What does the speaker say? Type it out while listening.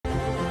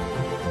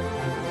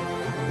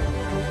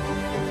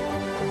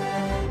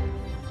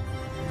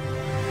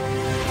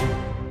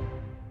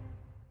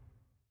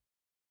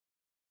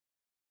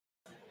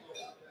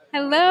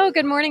Hello,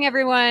 good morning,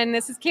 everyone.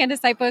 This is Candace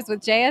Ipos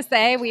with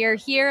JSA. We are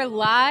here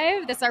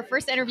live. This is our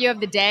first interview of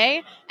the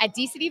day at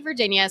DCD,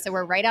 Virginia. So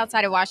we're right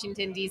outside of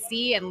Washington,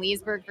 D.C. and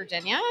Leesburg,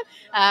 Virginia.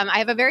 I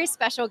have a very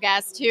special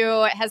guest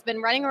who has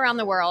been running around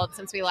the world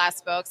since we last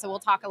spoke. So we'll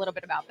talk a little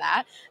bit about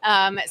that.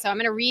 So I'm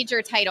going to read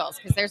your titles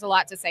because there's a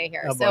lot to say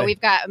here. Oh, so boy.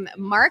 we've got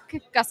Mark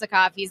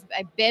Gusakov. He's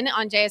been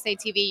on JSA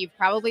TV. You've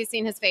probably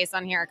seen his face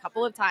on here a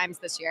couple of times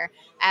this year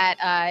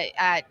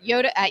at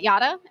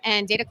Yada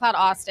and Data Cloud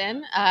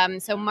Austin.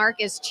 So Mark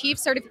is Chief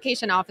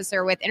Certification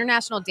Officer with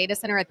International Data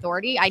Center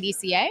Authority,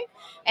 IDCA,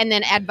 and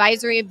then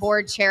Advisory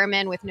Board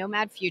Chairman with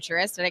Nomad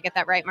Futurist. Did I get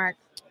that right, Mark?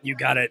 You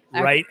got it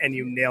right, and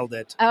you nailed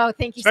it. Oh,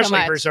 thank you so much.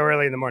 Especially for so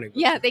early in the morning.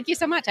 Yeah, thank you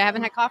so much. I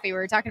haven't had coffee. We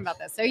were talking about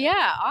this. So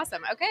yeah,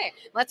 awesome. Okay,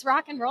 let's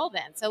rock and roll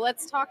then. So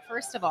let's talk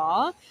first of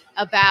all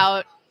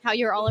about how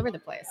you're all over the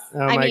place. Oh,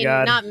 my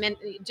God. Not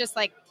just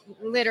like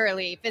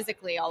literally,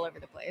 physically all over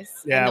the place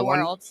in the one,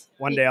 world.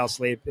 One day I'll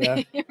sleep.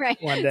 Yeah, right.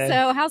 One day.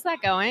 So how's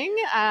that going?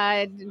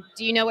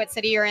 Do you know what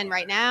city you're in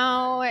right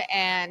now?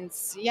 And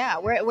yeah,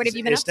 what have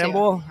you been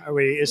Istanbul? up to? Are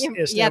we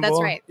Istanbul? Yeah, that's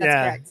right. That's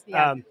correct.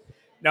 Yeah.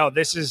 No,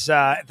 this is,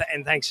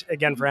 and thanks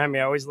again for having me.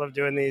 I always love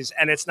doing these,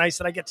 and it's nice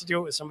that I get to do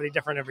it with somebody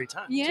different every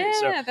time. Yeah, too.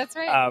 So, that's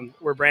right.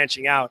 We're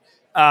branching out.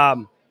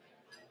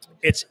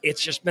 It's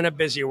just been a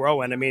busy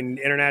whirlwind. I mean,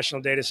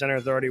 International Data Center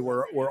Authority,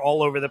 we're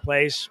all over the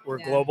place. We're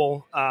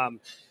global.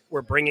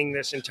 We're bringing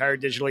this entire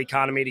digital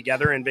economy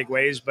together in big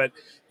ways. But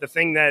the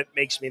thing that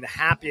makes me the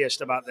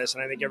happiest about this,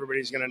 and I think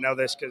everybody's going to know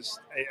this because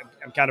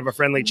I'm kind of a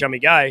friendly, chummy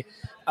guy,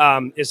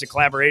 is the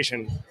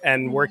collaboration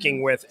and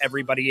working with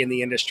everybody in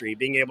the industry,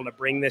 being able to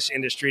bring this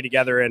industry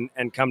together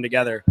and come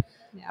together.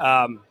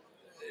 Yeah.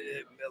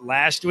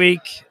 Last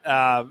week,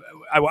 I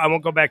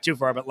won't go back too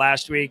far, but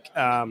last week,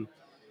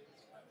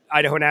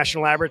 Idaho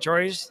National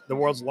Laboratories, the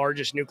world's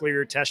largest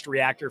nuclear test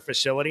reactor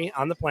facility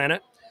on the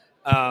planet,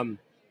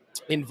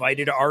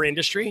 invited our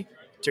industry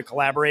to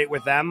collaborate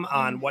with them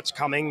on what's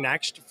coming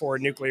next for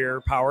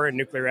nuclear power and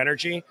nuclear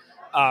energy.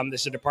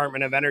 This is a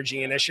Department of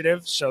Energy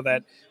initiative so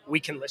that we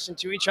can listen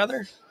to each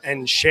other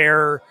and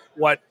share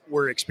what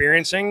we're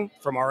experiencing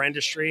from our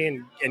industry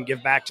and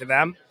give back to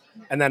them.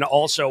 And then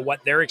also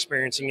what they're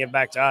experiencing and give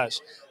back to us.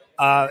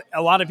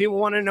 A lot of people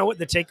want to know what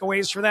the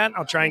takeaways for that.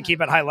 I'll try and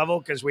keep it high level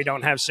because we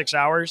don't have 6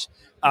 hours.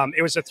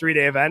 It was a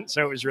 3-day event,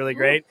 so it was really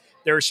great.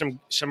 There were some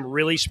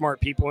really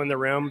smart people in the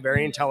room,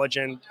 very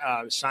intelligent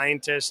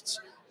scientists,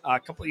 a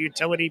couple of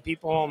utility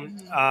people.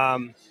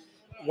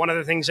 One of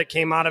the things that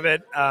came out of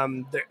it,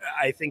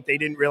 I think they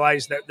didn't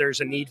realize that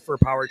there's a need for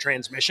power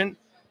transmission.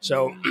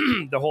 So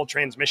the whole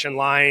transmission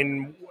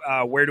line,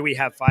 where do we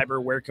have fiber?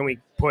 Where can we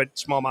put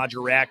small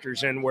modular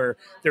reactors in where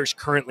there's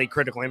currently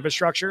critical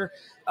infrastructure?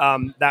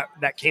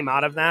 That came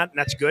out of that, and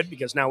that's good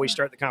because now we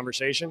start the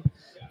conversation.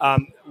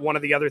 One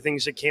of the other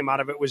things that came out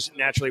of it was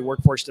naturally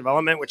workforce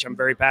development, which I'm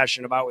very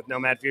passionate about with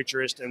Nomad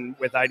Futurist and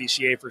with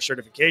IDCA for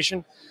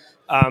certification.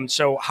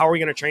 So how are we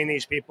going to train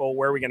these people?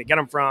 Where are we going to get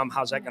them from?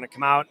 How's that going to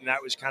come out? And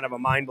that was kind of a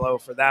mind blow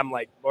for them.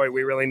 Like, boy,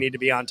 we really need to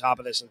be on top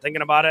of this and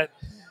thinking about it.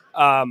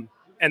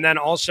 And then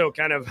also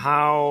kind of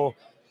how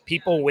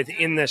people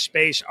within this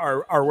space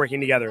are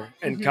working together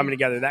and coming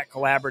together, that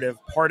collaborative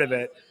part of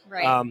it,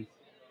 Right.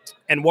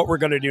 And what we're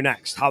going to do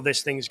next, how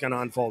this thing's going to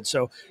unfold.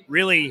 So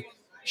really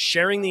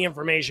sharing the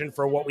information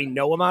for what we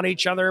know about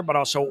each other, but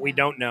also what we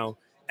don't know.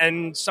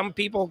 And some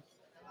people,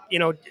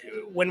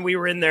 when we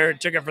were in there,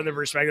 took it from the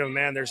perspective of,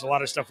 man, there's a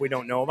lot of stuff we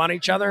don't know about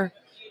each other.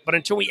 But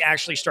until we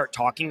actually start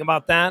talking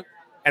about that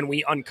and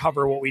we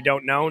uncover what we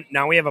don't know,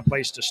 now we have a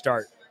place to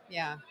start.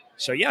 Yeah.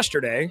 So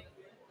yesterday,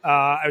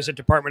 I was at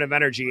Department of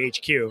Energy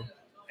HQ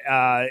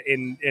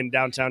in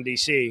downtown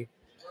DC.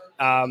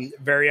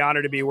 Very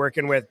honored to be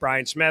working with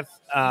Brian Smith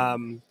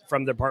from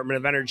the Department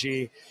of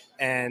Energy,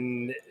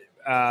 and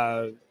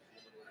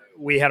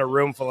we had a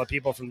room full of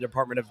people from the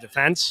Department of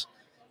Defense,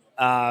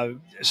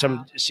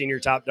 some senior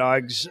top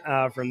dogs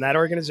from that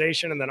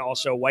organization, and then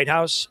also White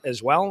House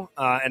as well,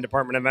 and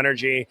Department of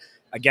Energy,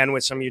 again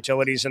with some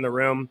utilities in the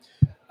room.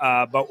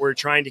 But we're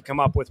trying to come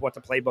up with what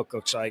the playbook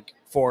looks like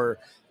for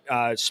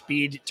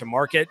speed to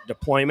market,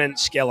 deployment,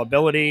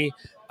 scalability,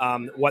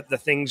 what the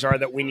things are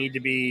that we need to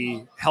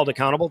be held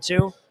accountable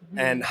to,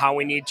 and how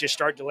we need to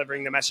start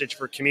delivering the message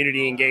for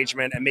community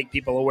engagement and make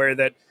people aware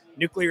that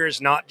nuclear is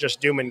not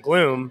just doom and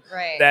gloom,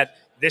 Right. that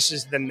this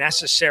is the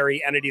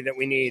necessary entity that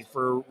we need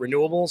for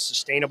renewable,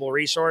 sustainable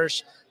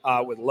resource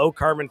with low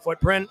carbon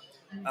footprint,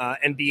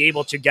 and be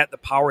able to get the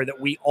power that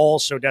we all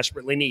so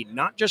desperately need,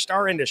 not just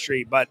our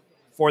industry, but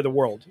for the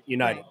world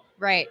united.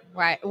 Right.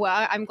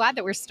 Well, I'm glad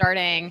that we're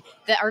starting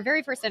our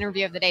very first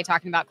interview of the day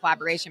talking about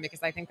collaboration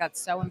because I think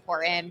that's so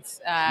important.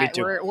 Me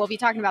too. We'll be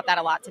talking about that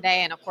a lot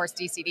today. And of course,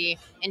 DCD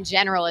in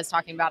general is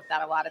talking about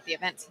that a lot at the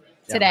event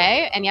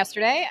today and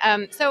yesterday.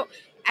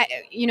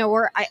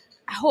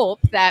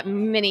 hope that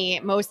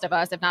most of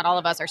us, if not all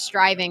of us, are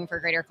striving for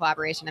greater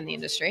collaboration in the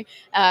industry.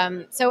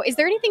 So is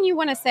there anything you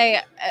want to say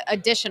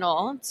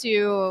additional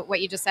to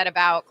what you just said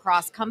about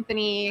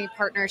cross-company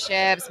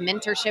partnerships,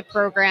 mentorship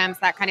programs,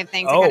 that kind of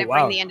thing, to kind of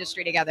bring the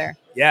industry together?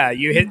 Yeah,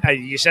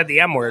 you said the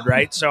M word,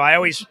 right? So I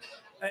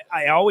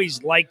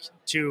always like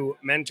to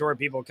mentor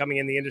people coming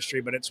in the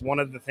industry, but it's one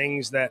of the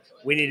things that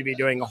we need to be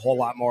doing a whole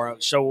lot more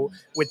of. So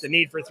with the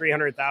need for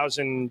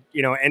 300,000,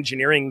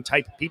 engineering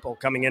type people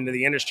coming into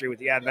the industry with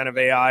the advent of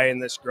AI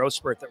and this growth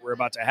spurt that we're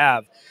about to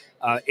have,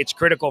 it's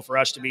critical for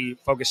us to be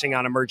focusing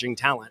on emerging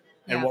talent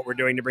and what we're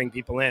doing to bring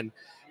people in.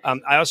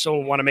 I also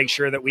want to make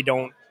sure that we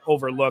don't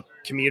overlook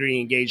community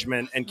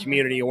engagement and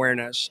community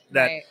awareness,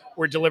 that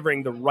we're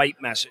delivering the right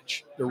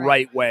message the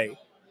right way,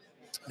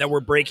 that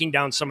we're breaking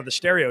down some of the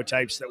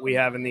stereotypes that we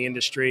have in the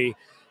industry,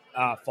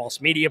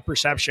 false media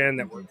perception,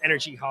 that we're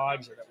energy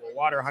hogs or that we're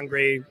water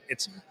hungry.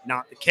 It's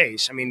not the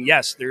case. I mean,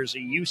 yes, there's a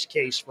use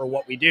case for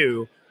what we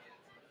do,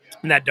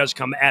 and that does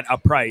come at a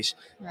price,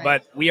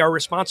 but we are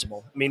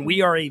responsible. I mean,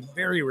 we are a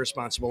very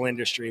responsible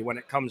industry when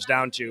it comes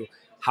down to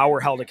how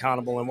we're held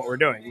accountable and what we're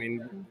doing. I mean,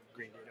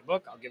 Green Data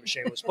Book, I'll give a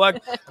shameless plug.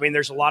 I mean,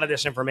 there's a lot of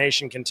this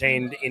information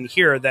contained in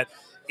here that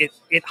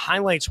it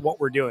highlights what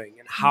we're doing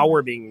and how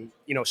we're being,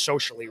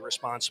 socially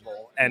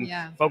responsible and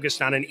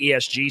focused on an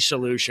ESG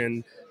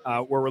solution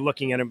where we're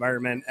looking at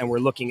environment and we're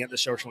looking at the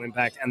social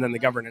impact and then the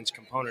governance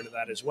component of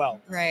that as well.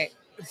 Right.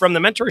 From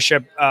the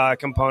mentorship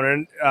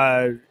component,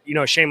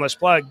 shameless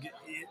plug,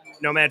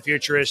 Nomad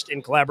Futurist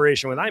in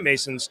collaboration with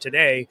iMasons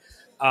today.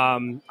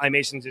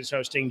 iMasons is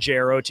hosting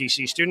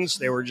JROTC students.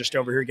 They were just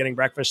over here getting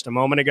breakfast a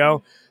moment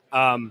ago.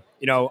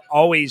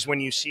 Always when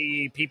you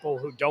see people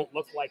who don't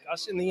look like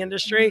us in the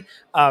industry,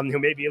 who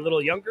may be a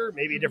little younger,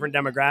 maybe a different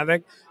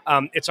demographic,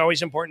 it's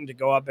always important to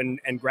go up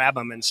and grab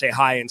them and say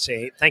hi and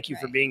say, hey, thank you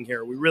for being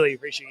here. We really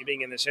appreciate you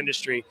being in this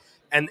industry.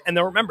 And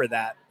they'll remember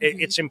that.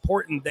 It's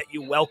important that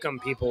you welcome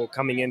people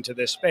coming into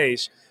this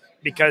space,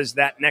 because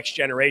that next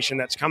generation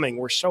that's coming,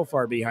 we're so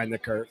far behind the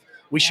curve.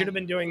 We should have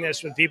been doing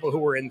this with people who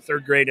were in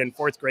third grade and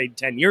fourth grade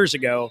 10 years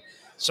ago,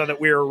 so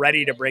that we were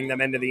ready to bring them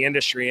into the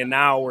industry. And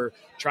now we're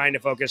trying to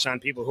focus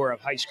on people who are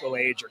of high school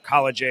age or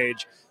college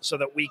age, so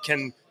that we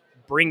can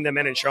bring them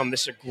in and show them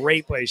this is a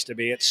great place to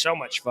be. It's so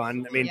much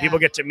fun. I mean, people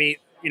get to meet,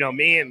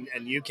 me and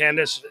you,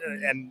 Candace,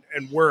 and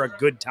we're a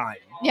good time.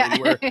 Yeah,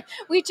 I mean,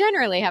 we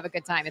generally have a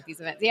good time at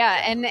these events.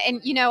 Yeah, and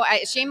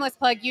shameless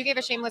plug. You gave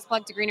a shameless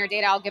plug to Greener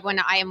Data. I'll give one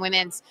to I Am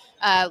Women's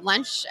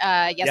lunch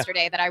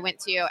yesterday that I went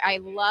to. I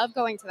love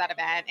going to that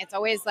event. It's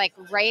always like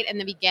right in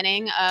the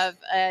beginning of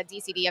a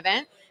DCD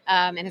event.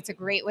 And it's a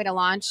great way to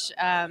launch.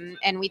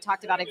 And we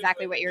talked about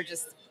exactly what you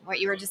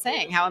were just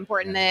saying, how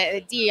important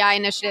the DEI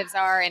initiatives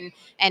are,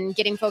 and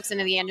getting folks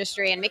into the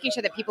industry and making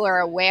sure that people are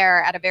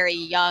aware at a very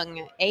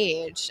young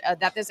age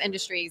that this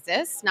industry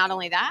exists. Not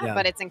only that,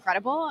 but it's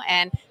incredible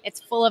and it's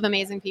full of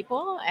amazing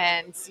people.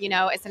 And,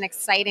 it's an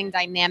exciting,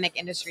 dynamic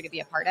industry to be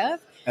a part of.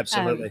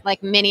 Absolutely.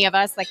 Like many of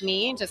us, like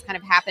me, just kind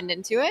of happened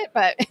into it.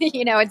 But,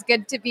 it's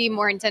good to be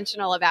more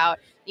intentional about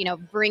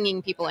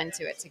bringing people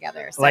into it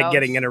together. So, like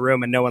getting in a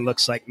room and no one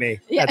looks like me.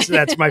 Yeah.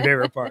 That's my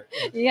favorite part.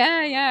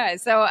 Yeah.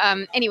 So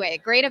anyway,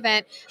 great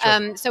event.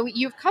 Sure. So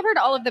you've covered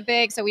all of the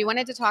big. So we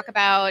wanted to talk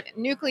about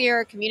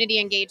nuclear, community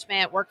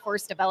engagement,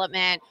 workforce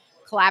development,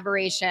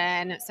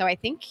 collaboration. So I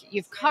think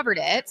you've covered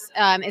it.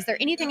 Is there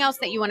anything else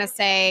that you want to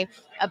say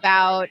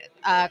about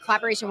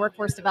collaboration,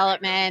 workforce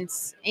development?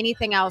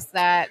 Anything else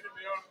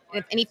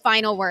any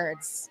final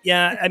words?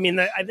 Yeah, I mean,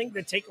 I think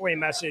the takeaway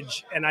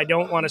message, and I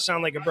don't want to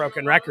sound like a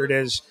broken record,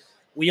 is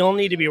we all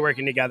need to be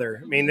working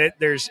together. I mean,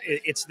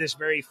 it's this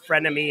very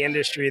frenemy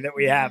industry that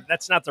we have.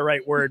 That's not the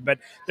right word, but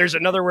there's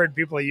another word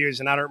people use,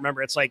 and I don't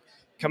remember. It's like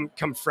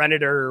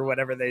confrenitor or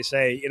whatever they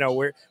say.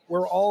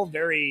 We're all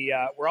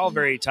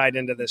very tied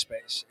into this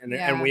space,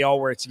 and we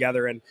all work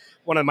together. And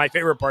one of my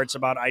favorite parts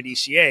about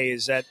IDCA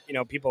is that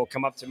people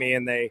come up to me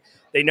and they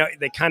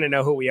kind of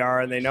know who we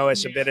are, and they know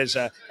us a bit as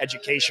a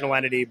educational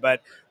entity,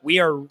 but we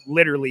are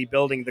literally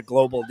building the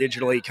global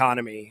digital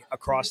economy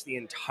across the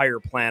entire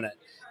planet.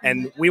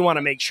 And we want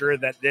to make sure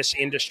that this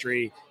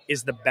industry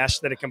is the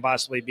best that it can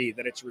possibly be,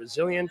 that it's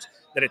resilient,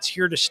 that it's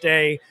here to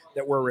stay,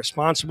 that we're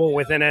responsible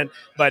within it.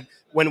 But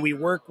when we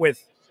work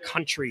with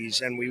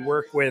countries and we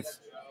work with,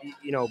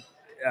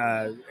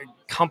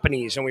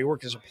 companies and we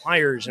work as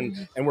suppliers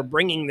and we're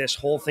bringing this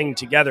whole thing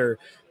together,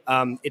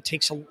 it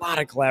takes a lot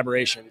of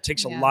collaboration. It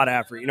takes a lot of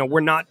effort. We're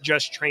not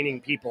just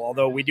training people,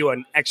 although we do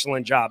an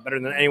excellent job, better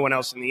than anyone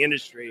else in the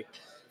industry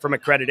from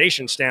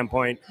accreditation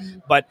standpoint,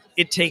 but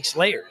it takes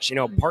layers,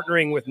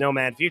 partnering with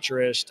Nomad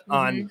Futurist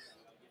on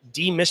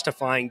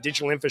demystifying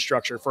digital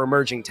infrastructure for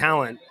emerging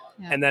talent,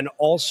 and then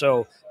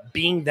also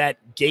being that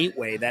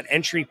gateway, that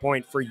entry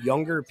point for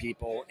younger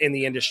people in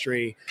the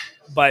industry.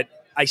 But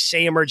I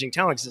say emerging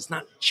talent because it's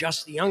not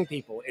just the young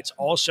people. It's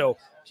also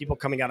people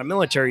coming out of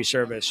military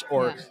service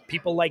or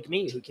people like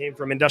me who came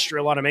from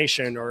industrial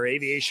automation or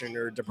aviation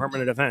or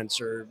Department of Defense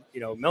or,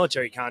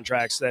 military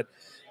contracts, that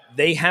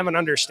they have an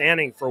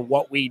understanding for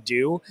what we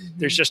do.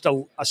 There's just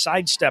a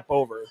sidestep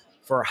over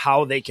for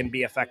how they can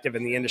be effective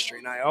in the industry.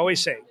 And I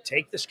always say,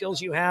 take the skills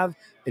you have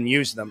and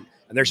use them.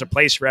 And there's a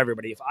place for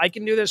everybody. If I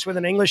can do this with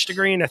an English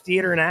degree and a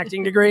theater and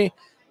acting degree,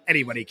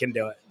 anybody can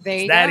do it.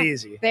 It's that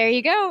easy. There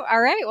you go.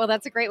 All right. Well,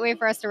 that's a great way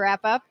for us to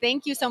wrap up.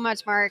 Thank you so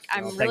much, Mark.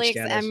 I'm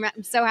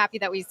I'm so happy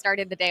that we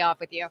started the day off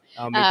with you.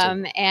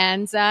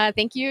 And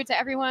thank you to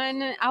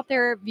everyone out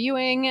there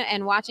viewing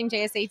and watching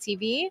JSA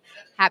TV.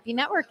 Happy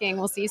networking.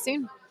 We'll see you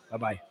soon.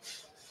 Bye-bye.